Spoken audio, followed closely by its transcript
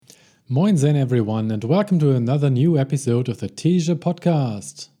Moinsen everyone, and welcome to another new episode of the Teaser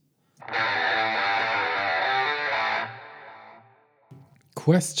podcast.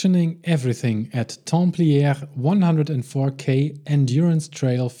 Questioning everything at Templiers 104K Endurance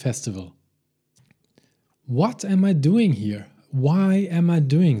Trail Festival. What am I doing here? Why am I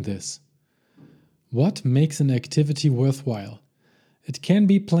doing this? What makes an activity worthwhile? It can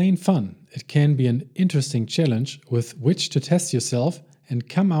be plain fun. It can be an interesting challenge with which to test yourself and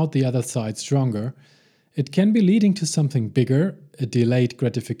come out the other side stronger. It can be leading to something bigger, a delayed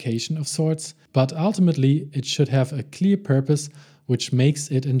gratification of sorts, but ultimately it should have a clear purpose which makes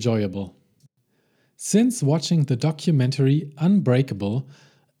it enjoyable. Since watching the documentary Unbreakable,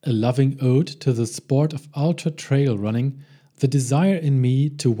 a loving ode to the sport of ultra trail running, the desire in me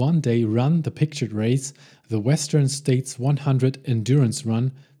to one day run the pictured race, the Western States 100 Endurance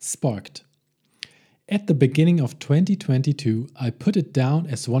Run, sparked. At the beginning of 2022, I put it down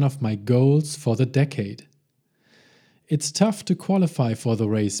as one of my goals for the decade. It's tough to qualify for the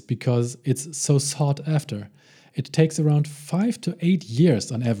race because it's so sought after. It takes around 5 to 8 years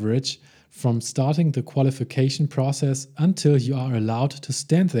on average from starting the qualification process until you are allowed to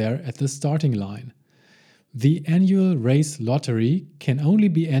stand there at the starting line. The annual race lottery can only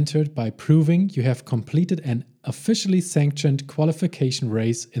be entered by proving you have completed an officially sanctioned qualification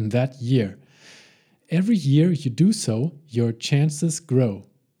race in that year. Every year you do so, your chances grow.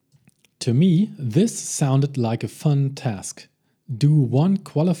 To me, this sounded like a fun task. Do one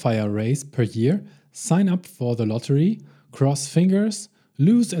qualifier race per year, sign up for the lottery, cross fingers,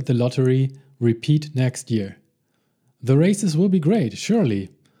 lose at the lottery, repeat next year. The races will be great, surely.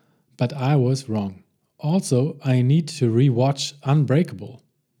 But I was wrong. Also, I need to re-watch Unbreakable.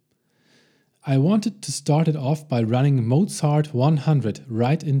 I wanted to start it off by running Mozart 100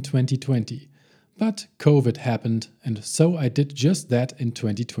 right in 2020. But COVID happened, and so I did just that in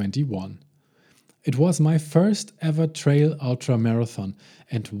 2021. It was my first ever trail ultra marathon,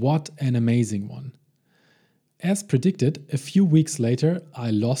 and what an amazing one. As predicted, a few weeks later I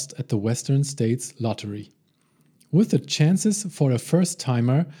lost at the Western States lottery. With the chances for a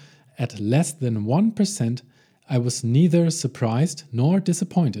first-timer at less than 1%, I was neither surprised nor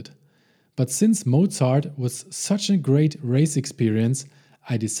disappointed. But since Mozart was such a great race experience,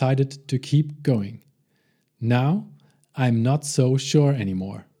 I decided to keep going. Now, I'm not so sure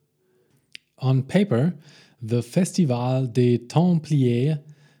anymore. On paper, the Festival des Templiers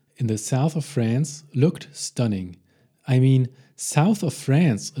in the south of France looked stunning. I mean, south of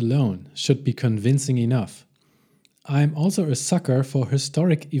France alone should be convincing enough. I'm also a sucker for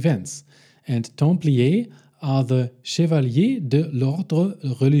historic events, and Templiers are the Chevaliers de l'Ordre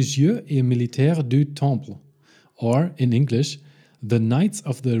religieux et militaire du Temple, or in English, the Knights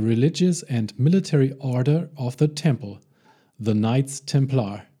of the Religious and Military Order of the Temple, the Knights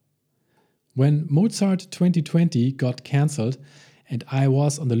Templar. When Mozart 2020 got cancelled and I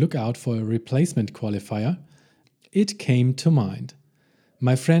was on the lookout for a replacement qualifier, it came to mind.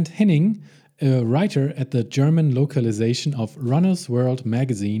 My friend Henning, a writer at the German localization of Runner's World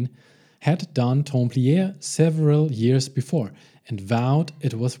magazine, had done Templiers several years before and vowed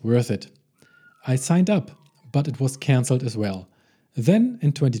it was worth it. I signed up, but it was cancelled as well. Then,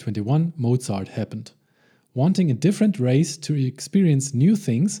 in 2021, Mozart happened. Wanting a different race to experience new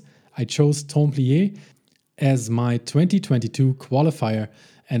things, I chose Templiers as my 2022 qualifier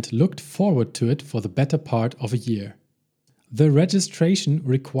and looked forward to it for the better part of a year. The registration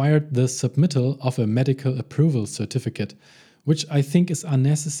required the submittal of a medical approval certificate, which I think is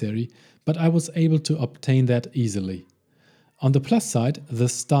unnecessary, but I was able to obtain that easily. On the plus side, the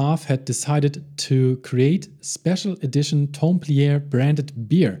staff had decided to create special edition Templiers branded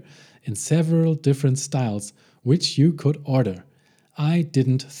beer in several different styles, which you could order. I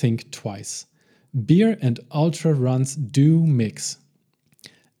didn't think twice. Beer and ultra runs do mix.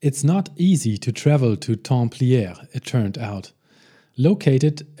 It's not easy to travel to Templiers, it turned out.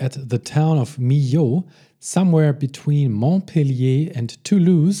 Located at the town of Millau, somewhere between Montpellier and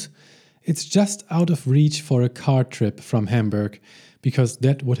Toulouse, it's just out of reach for a car trip from Hamburg, because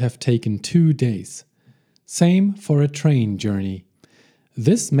that would have taken 2 days. Same for a train journey.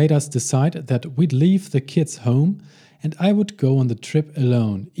 This made us decide that we'd leave the kids home and I would go on the trip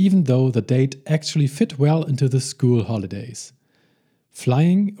alone, even though the date actually fit well into the school holidays.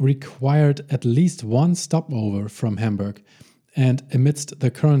 Flying required at least one stopover from Hamburg, and amidst the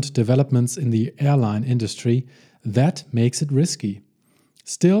current developments in the airline industry, that makes it risky.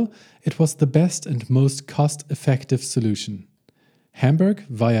 Still, it was the best and most cost-effective solution. Hamburg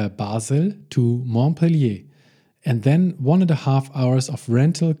via Basel to Montpellier, and then 1.5 hours of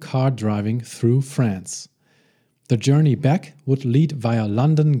rental car driving through France. The journey back would lead via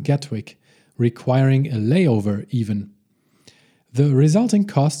London Gatwick, requiring a layover even. The resulting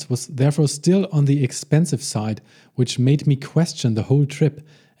cost was therefore still on the expensive side, which made me question the whole trip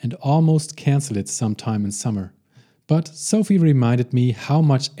and almost cancel it sometime in summer. But Sophie reminded me how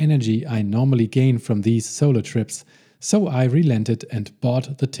much energy I normally gain from these solo trips, so I relented and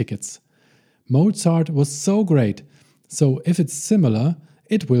bought the tickets. Mozart was so great, so if it's similar,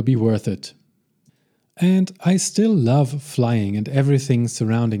 it will be worth it. And I still love flying and everything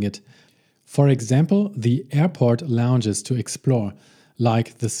surrounding it. For example, the airport lounges to explore,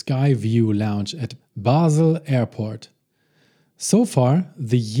 like the Sky View Lounge at Basel Airport. So far,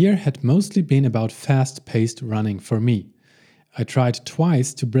 the year had mostly been about fast-paced running for me. I tried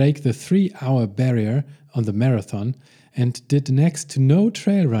twice to break the 3-hour barrier on the marathon and did next to no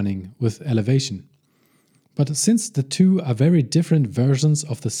trail running with elevation. But since the two are very different versions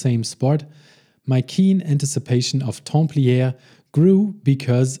of the same sport, my keen anticipation of Templiers grew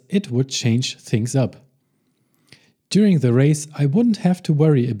because it would change things up. During the race, I wouldn't have to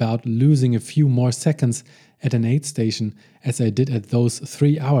worry about losing a few more seconds at an aid station as I did at those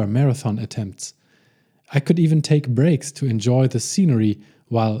 3-hour marathon attempts. I could even take breaks to enjoy the scenery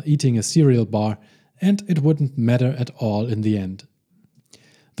while eating a cereal bar, and it wouldn't matter at all in the end.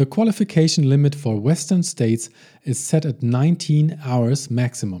 The qualification limit for Western states is set at 19 hours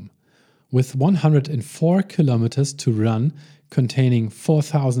maximum. With 104 kilometers to run, containing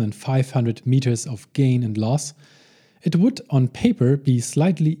 4,500 meters of gain and loss, it would on paper be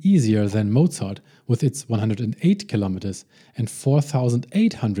slightly easier than Mozart with its 108 kilometers and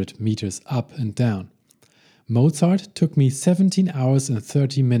 4,800 meters up and down. Mozart took me 17 hours and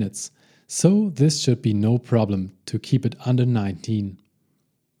 30 minutes, so this should be no problem to keep it under 19.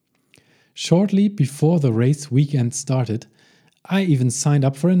 Shortly before the race weekend started, I even signed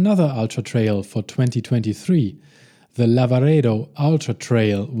up for another ultra trail for 2023, the Lavaredo Ultra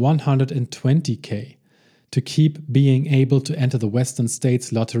Trail 120K, to keep being able to enter the Western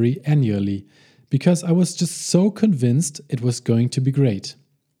States lottery annually, because I was just so convinced it was going to be great.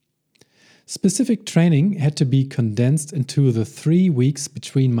 Specific training had to be condensed into the 3 weeks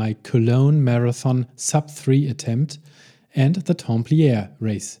between my Cologne Marathon sub-3 attempt and the Templiers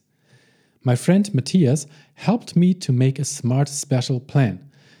race. My friend Matthias helped me to make a smart special plan,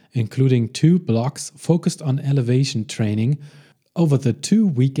 including 2 blocks focused on elevation training over the 2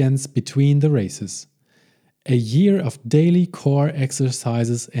 weekends between the races. A year of daily core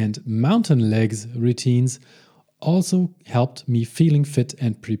exercises and mountain legs routines also helped me feeling fit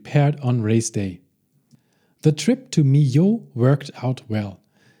and prepared on race day. The trip to Millau worked out well.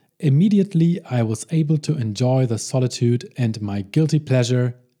 Immediately I was able to enjoy the solitude and my guilty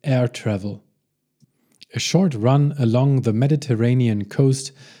pleasure, air travel. A short run along the Mediterranean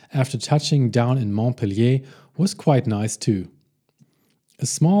coast after touching down in Montpellier was quite nice too. A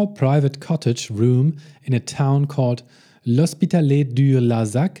small private cottage room in a town called L'Hospitalet du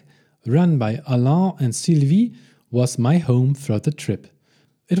Larzac, run by Alain and Sylvie, was my home throughout the trip.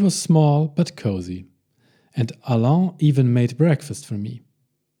 It was small but cozy, and Alain even made breakfast for me.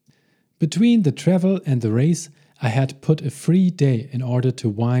 Between the travel and the race, I had put a free day in order to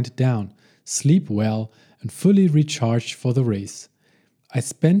wind down, sleep well, and fully recharge for the race. I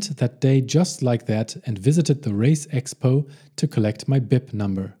spent that day just like that and visited the race expo to collect my bib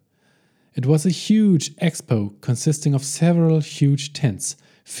number. It was a huge expo consisting of several huge tents,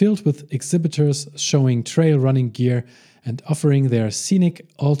 filled with exhibitors showing trail running gear and offering their scenic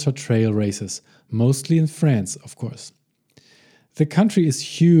ultra trail races, mostly in France, of course. The country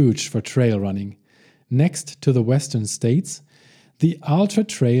is huge for trail running. Next to the Western States, the Ultra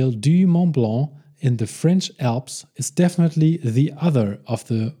Trail du Mont Blanc in the French Alps is definitely the other of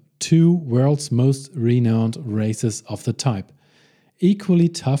the 2 world's most renowned races of the type. Equally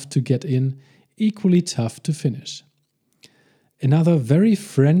tough to get in, equally tough to finish. Another very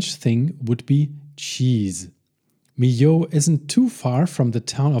French thing would be cheese. Millau isn't too far from the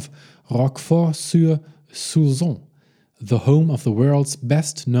town of Roquefort-sur-Soulzon, the home of the world's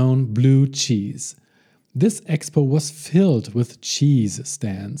best-known blue cheese. This expo was filled with cheese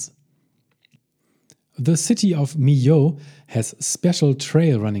stands. The city of Millau has special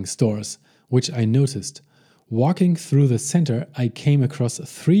trail running stores, which I noticed. Walking through the center, I came across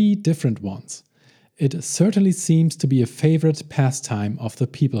 3 different ones. It certainly seems to be a favorite pastime of the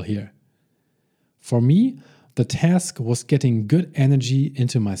people here. For me, the task was getting good energy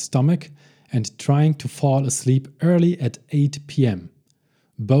into my stomach and trying to fall asleep early at 8 p.m.,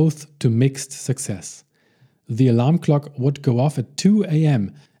 both to mixed success. The alarm clock would go off at 2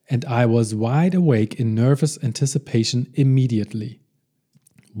 a.m. and I was wide awake in nervous anticipation immediately.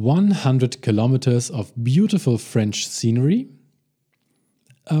 100 kilometers of beautiful French scenery,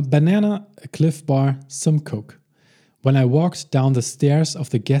 a banana, a Cliff Bar, some Coke. When I walked down the stairs of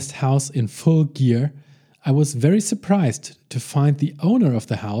the guest house in full gear, I was very surprised to find the owner of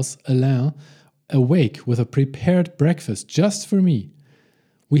the house, Alain, awake with a prepared breakfast just for me.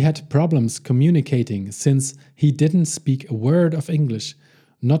 We had problems communicating since he didn't speak a word of English,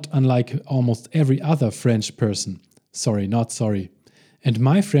 not unlike almost every other French person. Sorry, not sorry. And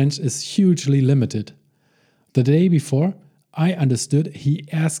my French is hugely limited. The day before, I understood he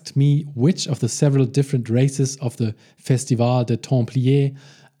asked me which of the several different races of the Festival des Templiers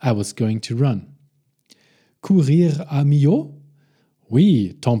I was going to run. Courir à Millau?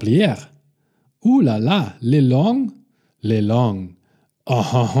 Oui, Templiers. Ouh là là, les longs? Les longs. Oh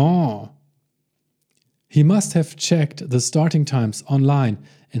ha ha. He must have checked the starting times online,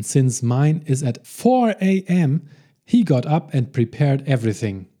 and since mine is at 4 a.m., he got up and prepared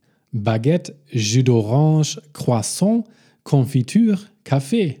everything. Baguette, jus d'orange, croissant, confiture,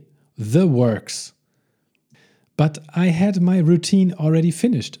 café. The works. But I had my routine already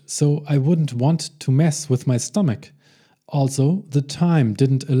finished, so I wouldn't want to mess with my stomach. Also, the time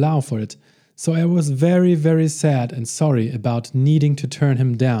didn't allow for it, so I was very, very sad and sorry about needing to turn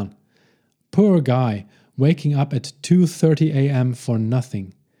him down. Poor guy, waking up at 2:30 a.m. for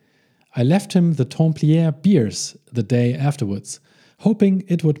nothing. I left him the Templiers beers the day afterwards, hoping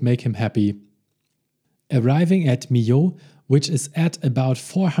it would make him happy. Arriving at Millau, which is at about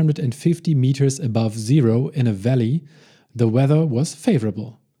 450 meters above zero in a valley, the weather was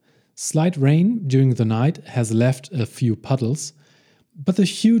favorable. Slight rain during the night has left a few puddles, but the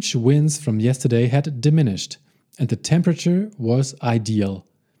huge winds from yesterday had diminished, and the temperature was ideal.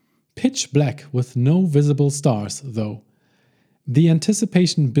 Pitch black with no visible stars, though. The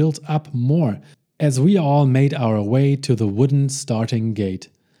anticipation built up more as we all made our way to the wooden starting gate.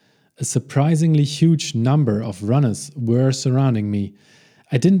 A surprisingly huge number of runners were surrounding me.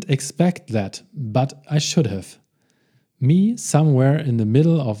 I didn't expect that, but I should have. Me somewhere in the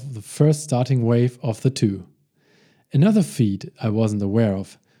middle of the first starting wave of the two. Another feat I wasn't aware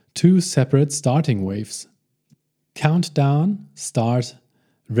of. 2 separate starting waves. Countdown, start,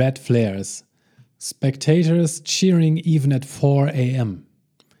 red flares. Spectators cheering even at 4 a.m.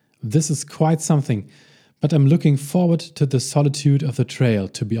 This is quite something, but I'm looking forward to the solitude of the trail,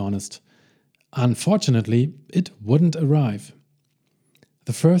 to be honest. Unfortunately, it wouldn't arrive.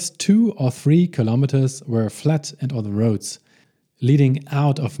 The first 2 or 3 kilometers were flat and on the roads, leading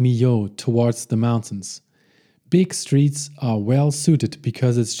out of Millau towards the mountains. Big streets are well suited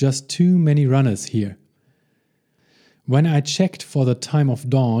because it's just too many runners here. When I checked for the time of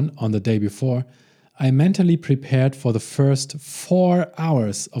dawn on the day before, I mentally prepared for the first 4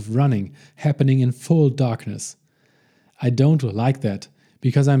 hours of running happening in full darkness. I don't like that,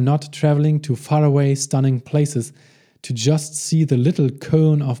 because I'm not traveling to faraway, stunning places to just see the little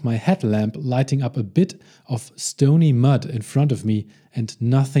cone of my headlamp lighting up a bit of stony mud in front of me and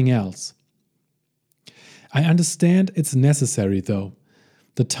nothing else. I understand it's necessary though.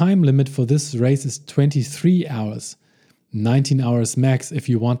 The time limit for this race is 23 hours. 19 hours max if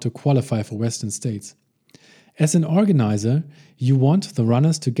you want to qualify for Western States. As an organizer, you want the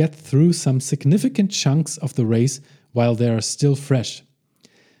runners to get through some significant chunks of the race while they are still fresh.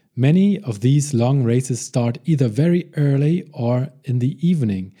 Many of these long races start either very early or in the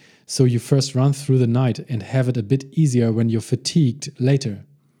evening, so you first run through the night and have it a bit easier when you're fatigued later.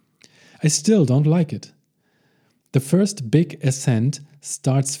 I still don't like it. The first big ascent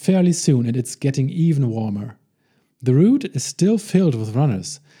starts fairly soon and it's getting even warmer. The route is still filled with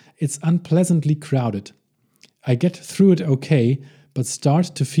runners. It's unpleasantly crowded. I get through it okay, but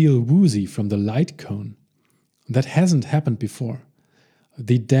start to feel woozy from the light cone. That hasn't happened before.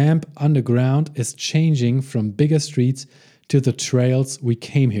 The damp underground is changing from bigger streets to the trails we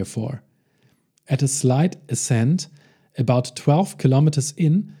came here for. At a slight ascent, about 12 kilometers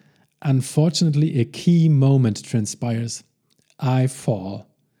in, unfortunately a key moment transpires. I fall.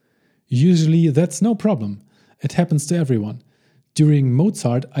 Usually that's no problem. It happens to everyone. During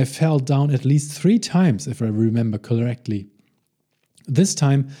Mozart, I fell down at least 3 times, if I remember correctly. This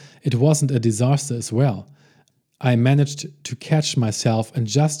time, it wasn't a disaster as well. I managed to catch myself and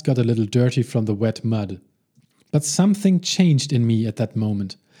just got a little dirty from the wet mud. But something changed in me at that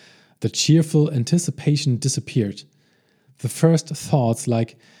moment. The cheerful anticipation disappeared. The first thoughts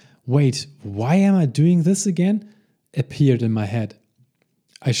like, wait, why am I doing this again? Appeared in my head.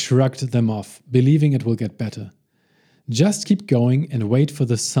 I shrugged them off, believing it will get better. Just keep going and wait for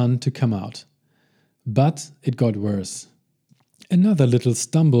the sun to come out. But it got worse. Another little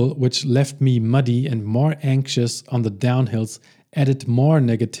stumble which left me muddy and more anxious on the downhills added more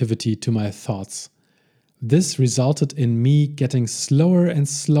negativity to my thoughts. This resulted in me getting slower and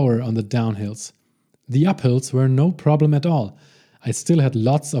slower on the downhills. The uphills were no problem at all. I still had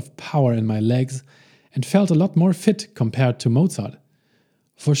lots of power in my legs and felt a lot more fit compared to Mozart.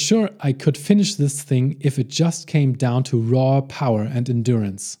 For sure, I could finish this thing if it just came down to raw power and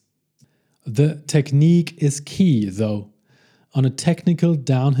endurance. The technique is key, though. On a technical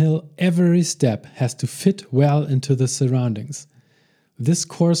downhill, every step has to fit well into the surroundings. This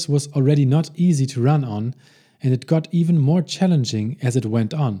course was already not easy to run on, and it got even more challenging as it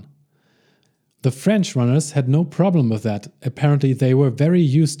went on. The French runners had no problem with that. Apparently, they were very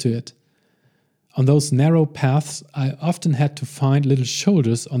used to it. On those narrow paths, I often had to find little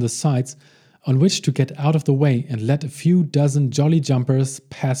shoulders on the sides on which to get out of the way and let a few dozen jolly jumpers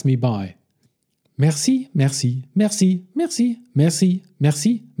pass me by. Merci, merci, merci, merci, merci,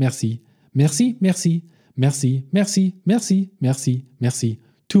 merci, merci, merci, merci, merci, merci, merci, merci, merci.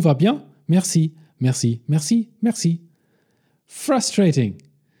 Tout va bien? Merci, merci, merci, merci. Frustrating.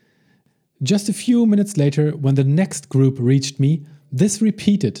 Just a few minutes later, when the next group reached me, this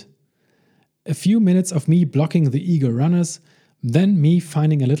repeated. A few minutes of me blocking the eager runners, then me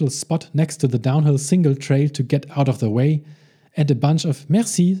finding a little spot next to the downhill single trail to get out of the way, and a bunch of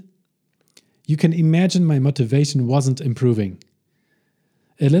merci. You can imagine my motivation wasn't improving.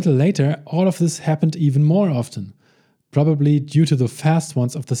 A little later, all of this happened even more often, probably due to the fast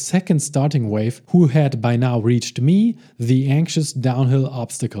ones of the second starting wave who had by now reached me, the anxious downhill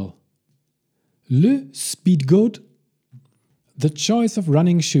obstacle. Le speed goat. The choice of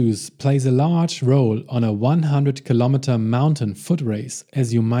running shoes plays a large role on a 100-kilometer mountain foot race,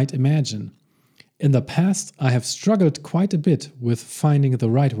 as you might imagine. In the past, I have struggled quite a bit with finding the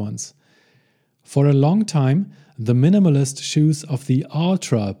right ones. For a long time, the minimalist shoes of the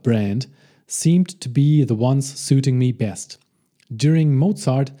Ultra brand seemed to be the ones suiting me best. During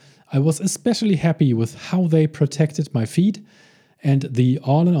Mozart, I was especially happy with how they protected my feet and the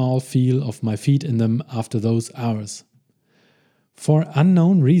all-in-all feel of my feet in them after those hours. For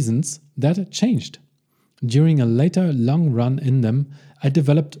unknown reasons, that changed. During a later long run in them, I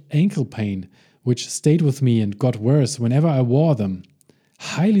developed ankle pain, which stayed with me and got worse whenever I wore them.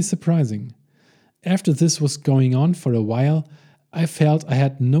 Highly surprising. After this was going on for a while, I felt I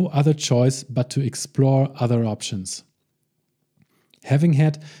had no other choice but to explore other options. Having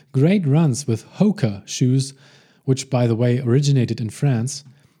had great runs with Hoka shoes, which by the way originated in France,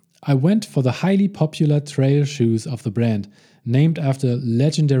 I went for the highly popular trail shoes of the brand, named after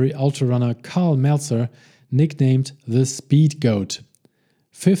legendary ultrarunner Karl Melzer, nicknamed the Speed Goat.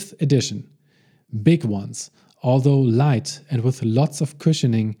 5th edition. Big ones, although light and with lots of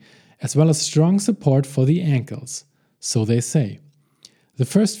cushioning, as well as strong support for the ankles, so they say. The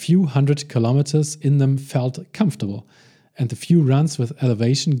first few 100 kilometers in them felt comfortable, and the few runs with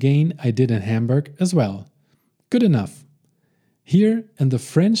elevation gain I did in Hamburg as well. Good enough. Here in the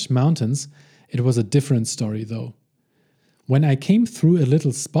French mountains, it was a different story though. When I came through a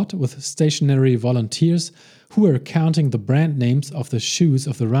little spot with stationary volunteers who were counting the brand names of the shoes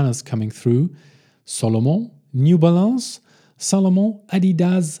of the runners coming through, Salomon, New Balance, Salomon,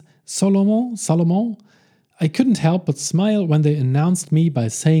 Adidas, Salomon, I couldn't help but smile when they announced me by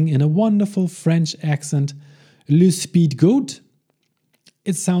saying in a wonderful French accent, Le Speed Goat.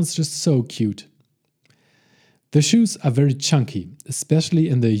 It sounds just so cute. The shoes are very chunky, especially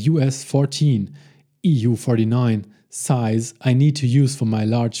in the US 14, EU 49 size I need to use for my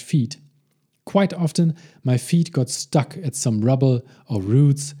large feet. Quite often, my feet got stuck at some rubble or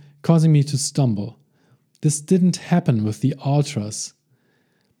roots, causing me to stumble. This didn't happen with the Ultras.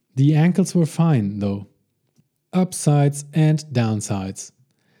 The ankles were fine, though. Upsides and downsides.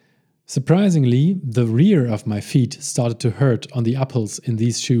 Surprisingly, the rear of my feet started to hurt on the uphills in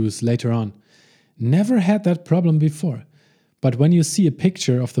these shoes later on. Never had that problem before. But when you see a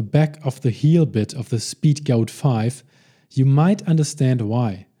picture of the back of the heel bit of the Speed Goat 5, you might understand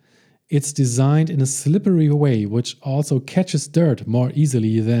why. It's designed in a slippery way which also catches dirt more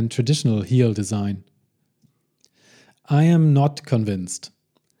easily than traditional heel design. I am not convinced.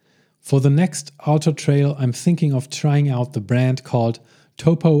 For the next ultra trail, I'm thinking of trying out the brand called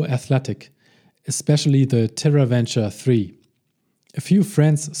Topo Athletic, especially the TerraVenture 3. A few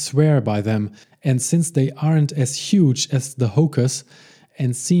friends swear by them, and since they aren't as huge as the Hokas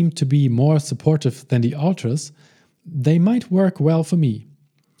and seem to be more supportive than the Ultras, they might work well for me.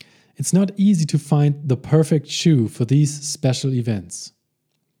 It's not easy to find the perfect shoe for these special events.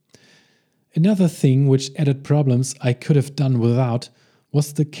 Another thing which added problems I could have done without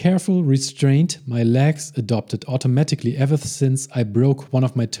was the careful restraint my legs adopted automatically ever since I broke one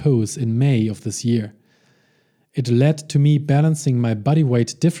of my toes in May of this year. It led to me balancing my body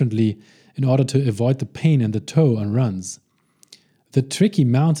weight differently in order to avoid the pain in the toe on runs. The tricky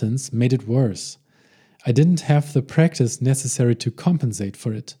mountains made it worse. I didn't have the practice necessary to compensate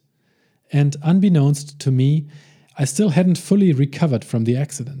for it. And unbeknownst to me, I still hadn't fully recovered from the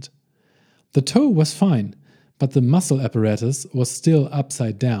accident. The toe was fine, but the muscle apparatus was still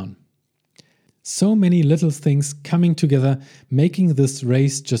upside down. So many little things coming together, making this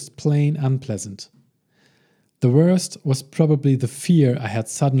race just plain unpleasant. The worst was probably the fear I had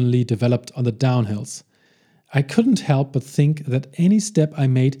suddenly developed on the downhills. I couldn't help but think that any step I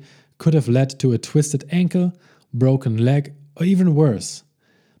made could have led to a twisted ankle, broken leg, or even worse.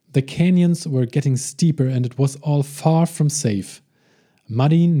 The canyons were getting steeper and it was all far from safe.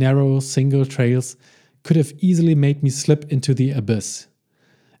 Muddy, narrow, single trails could have easily made me slip into the abyss.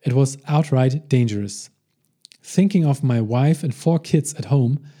 It was outright dangerous. Thinking of my wife and 4 kids at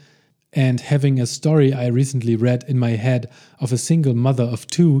home, and having a story I recently read in my head of a single mother of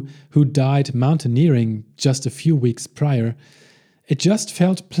 2 who died mountaineering just a few weeks prior, it just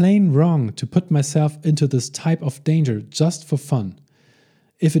felt plain wrong to put myself into this type of danger just for fun.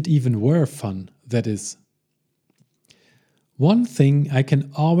 If it even were fun, that is. One thing I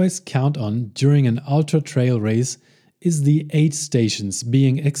can always count on during an ultra trail race is the aid stations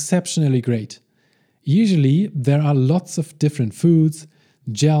being exceptionally great. Usually there are lots of different foods,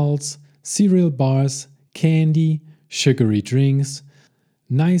 gels, cereal bars, candy, sugary drinks,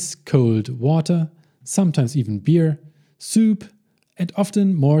 nice cold water, sometimes even beer, soup, and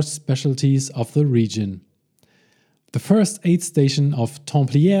often more specialties of the region. The first aid station of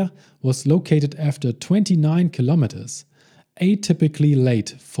Templiers was located after 29 kilometers, atypically late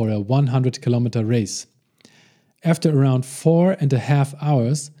for a 100-kilometer race. After around 4.5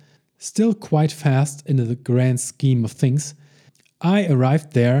 hours, still quite fast in the grand scheme of things, I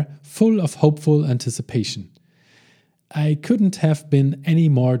arrived there full of hopeful anticipation. I couldn't have been any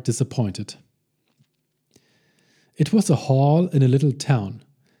more disappointed. It was a hall in a little town,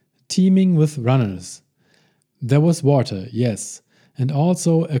 teeming with runners. There was water, yes, and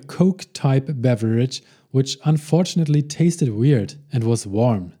also a Coke-type beverage which unfortunately tasted weird and was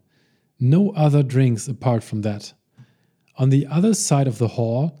warm. No other drinks apart from that. On the other side of the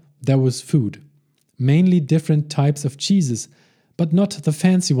hall, there was food, mainly different types of cheeses, but not the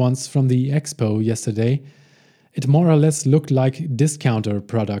fancy ones from the expo yesterday. It more or less looked like discounter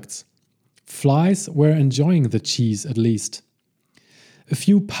products. Flies were enjoying the cheese at least. A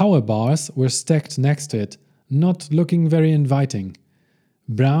few power bars were stacked next to it, not looking very inviting.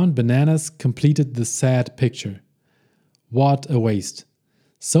 Brown bananas completed the sad picture. What a waste.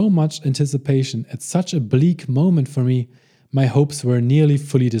 So much anticipation at such a bleak moment for me, my hopes were nearly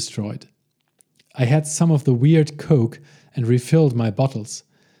fully destroyed. I had some of the weird Coke and refilled my bottles.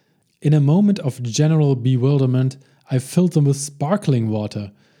 In a moment of general bewilderment, I filled them with sparkling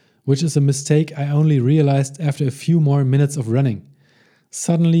water, which is a mistake I only realized after a few more minutes of running.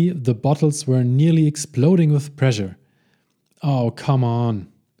 Suddenly, the bottles were nearly exploding with pressure. Oh, come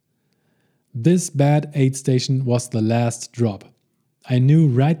on. This bad aid station was the last drop. I knew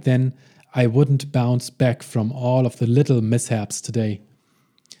right then I wouldn't bounce back from all of the little mishaps today.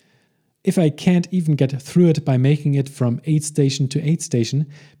 If I can't even get through it by making it from aid station to aid station,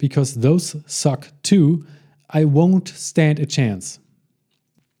 because those suck too, I won't stand a chance.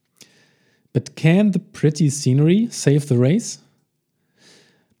 But can the pretty scenery save the race?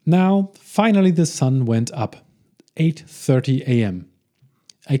 Now, finally the sun went up, 8:30 a.m.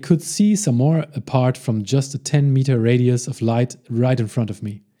 I could see some more apart from just a 10-meter radius of light right in front of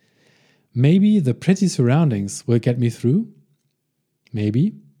me. Maybe the pretty surroundings will get me through?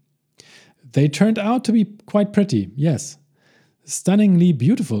 Maybe. They turned out to be quite pretty, yes. Stunningly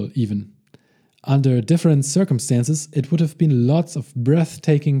beautiful, even. Under different circumstances, it would have been lots of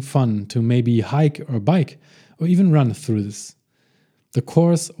breathtaking fun to maybe hike or bike, or even run through this. The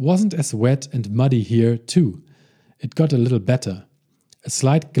course wasn't as wet and muddy here, too. It got a little better. A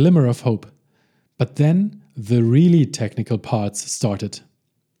slight glimmer of hope. But then the really technical parts started.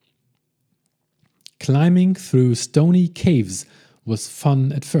 Climbing through stony caves was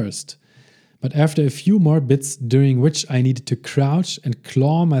fun at first. But after a few more bits during which I needed to crouch and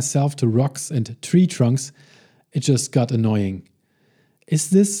claw myself to rocks and tree trunks, it just got annoying.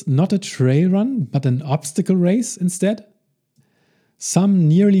 Is this not a trail run, but an obstacle race instead? Some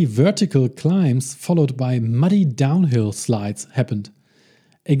nearly vertical climbs followed by muddy downhill slides happened.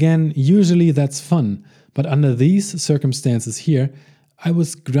 Again, usually that's fun, but under these circumstances here, I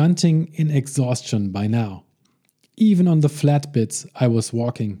was grunting in exhaustion by now. Even on the flat bits I was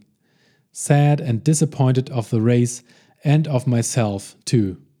walking. Sad and disappointed of the race and of myself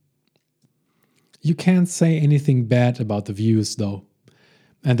too. You can't say anything bad about the views though.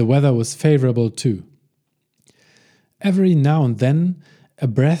 And the weather was favorable too. Every now and then, a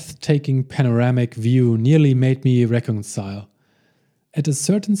breathtaking panoramic view nearly made me reconcile. At a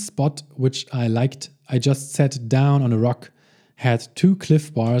certain spot which I liked, I just sat down on a rock, had 2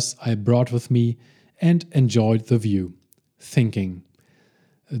 cliff bars I brought with me, and enjoyed the view, thinking.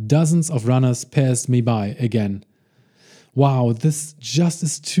 Dozens of runners passed me by again. Wow, this just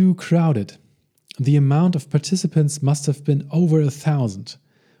is too crowded. The amount of participants must have been over 1,000.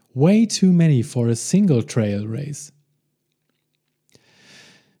 Way too many for a single trail race.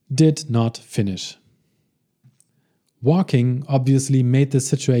 Did not finish. Walking obviously made the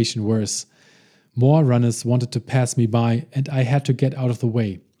situation worse. More runners wanted to pass me by and I had to get out of the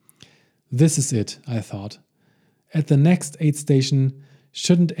way. This is it, I thought. At the next aid station,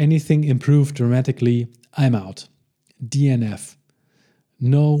 shouldn't anything improve dramatically, I'm out. DNF.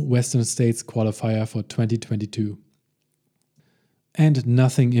 No Western States qualifier for 2022. And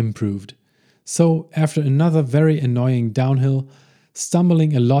nothing improved. So after another very annoying downhill,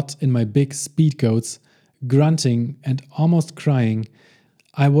 stumbling a lot in my big speed goats, grunting and almost crying,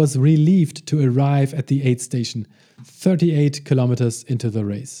 I was relieved to arrive at the aid station, 38 kilometers into the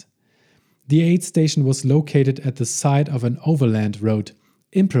race. The aid station was located at the side of an overland road,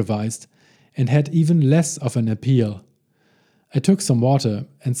 improvised, and had even less of an appeal. I took some water,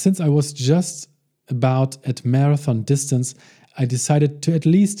 and since I was just about at marathon distance, I decided to at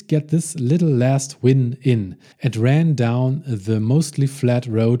least get this little last win in and ran down the mostly flat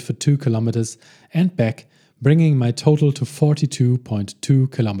road for 2 kilometers and back, bringing my total to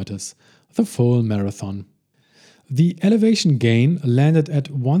 42.2 kilometers, the full marathon. The elevation gain landed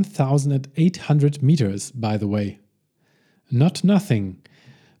at 1,800 meters, by the way. Not nothing,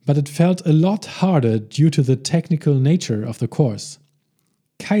 but it felt a lot harder due to the technical nature of the course.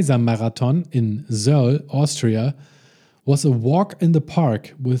 Kaisermarathon in Söll, Austria, was a walk in the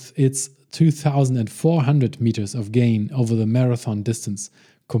park with its 2,400 meters of gain over the marathon distance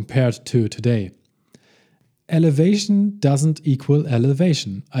compared to today. Elevation doesn't equal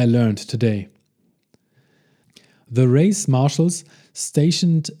elevation, I learned today. The race marshals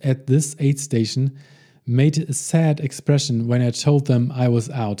stationed at this aid station made a sad expression when I told them I was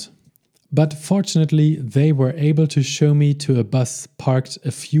out. But fortunately, they were able to show me to a bus parked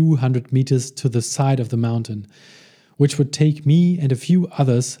a few hundred meters to the side of the mountain, which would take me and a few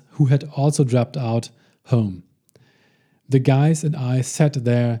others who had also dropped out home. The guys and I sat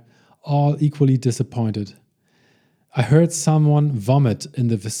there, all equally disappointed. I heard someone vomit in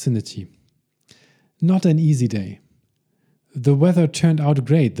the vicinity. Not an easy day. The weather turned out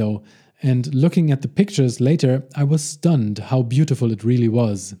great though, and looking at the pictures later, I was stunned how beautiful it really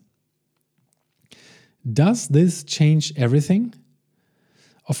was. Does this change everything?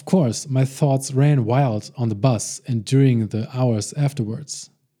 Of course, my thoughts ran wild on the bus and during the hours afterwards.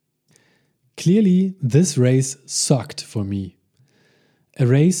 Clearly, this race sucked for me. A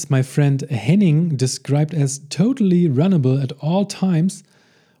race my friend Henning described as totally runnable at all times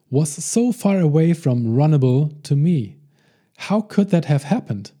was so far away from runnable to me. How could that have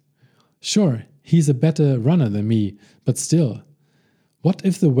happened? Sure, he's a better runner than me, but still. What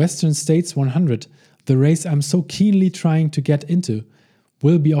if the Western States 100, the race I'm so keenly trying to get into,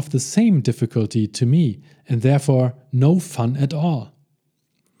 will be of the same difficulty to me and therefore no fun at all?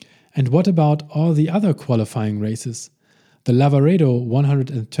 And what about all the other qualifying races? The Lavaredo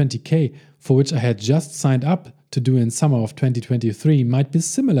 120K, for which I had just signed up to do in summer of 2023, might be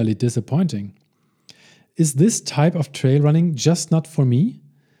similarly disappointing. Is this type of trail running just not for me?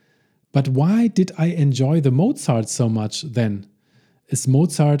 But why did I enjoy the Mozart so much then? Is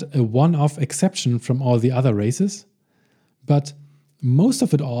Mozart a one-off exception from all the other races? But most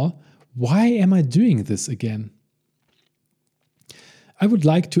of it all, why am I doing this again? I would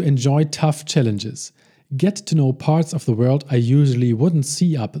like to enjoy tough challenges, get to know parts of the world I usually wouldn't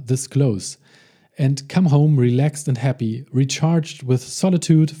see up this close, and come home relaxed and happy, recharged with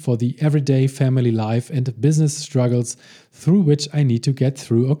solitude for the everyday family life and business struggles through which I need to get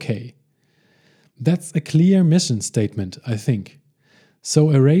through okay. That's a clear mission statement, I think.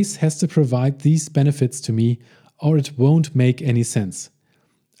 So a race has to provide these benefits to me or it won't make any sense.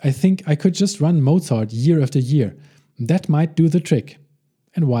 I think I could just run Mozart year after year. That might do the trick.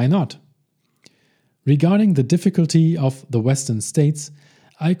 And why not? Regarding the difficulty of the Western States,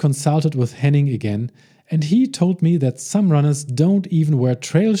 I consulted with Henning again, and he told me that some runners don't even wear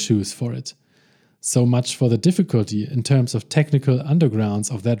trail shoes for it. So much for the difficulty in terms of technical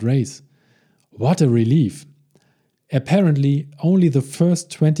undergrounds of that race. What a relief! Apparently, only the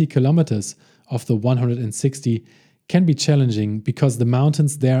first 20 kilometers of the 160 can be challenging because the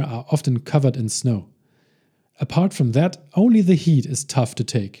mountains there are often covered in snow. Apart from that, only the heat is tough to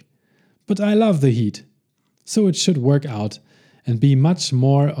take. But I love the heat, so it should work out and be much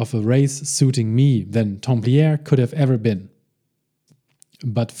more of a race suiting me than Templiers could have ever been.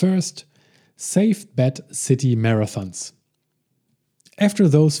 But first, safe bet city marathons. After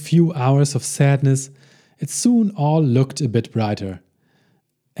those few hours of sadness, it soon all looked a bit brighter.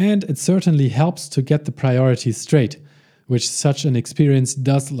 And it certainly helps to get the priorities straight, which such an experience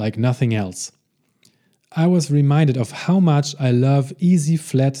does like nothing else. I was reminded of how much I love easy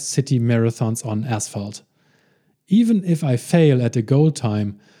flat city marathons on asphalt. Even if I fail at the goal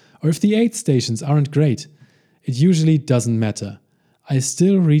time, or if the aid stations aren't great, it usually doesn't matter. I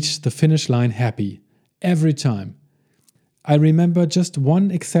still reach the finish line happy, every time. I remember just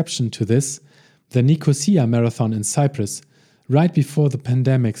one exception to this, the Nicosia Marathon in Cyprus, right before the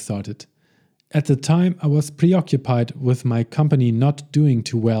pandemic started. At the time, I was preoccupied with my company not doing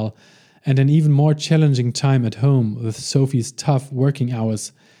too well and an even more challenging time at home with Sophie's tough working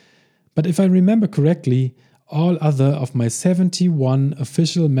hours. But if I remember correctly, all other of my 71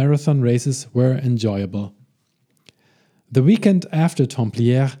 official marathon races were enjoyable. The weekend after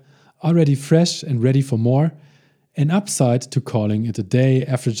Templiers, already fresh and ready for more, an upside to calling it a day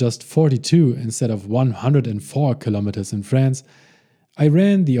after just 42 instead of 104 kilometers in France, I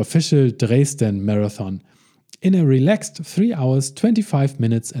ran the official Dresden Marathon in a relaxed 3 hours, 25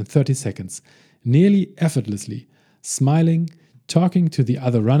 minutes and 30 seconds, nearly effortlessly, smiling, talking to the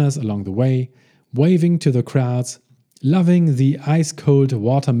other runners along the way, waving to the crowds, loving the ice-cold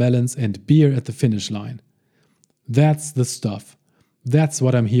watermelons and beer at the finish line. That's the stuff. That's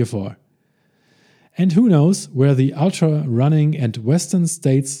what I'm here for. And who knows where the ultra running and Western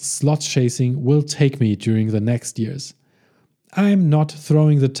States slot chasing will take me during the next years. I'm not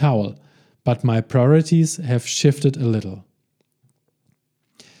throwing the towel, but my priorities have shifted a little.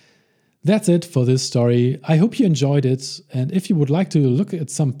 That's it for this story. I hope you enjoyed it, and if you would like to look at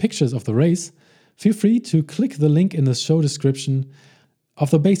some pictures of the race, feel free to click the link in the show description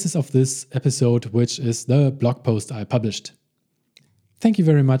of the basis of this episode, which is the blog post I published. Thank you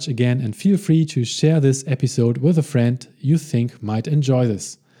very much again, and feel free to share this episode with a friend you think might enjoy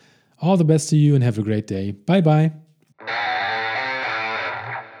this. All the best to you and have a great day. Bye bye.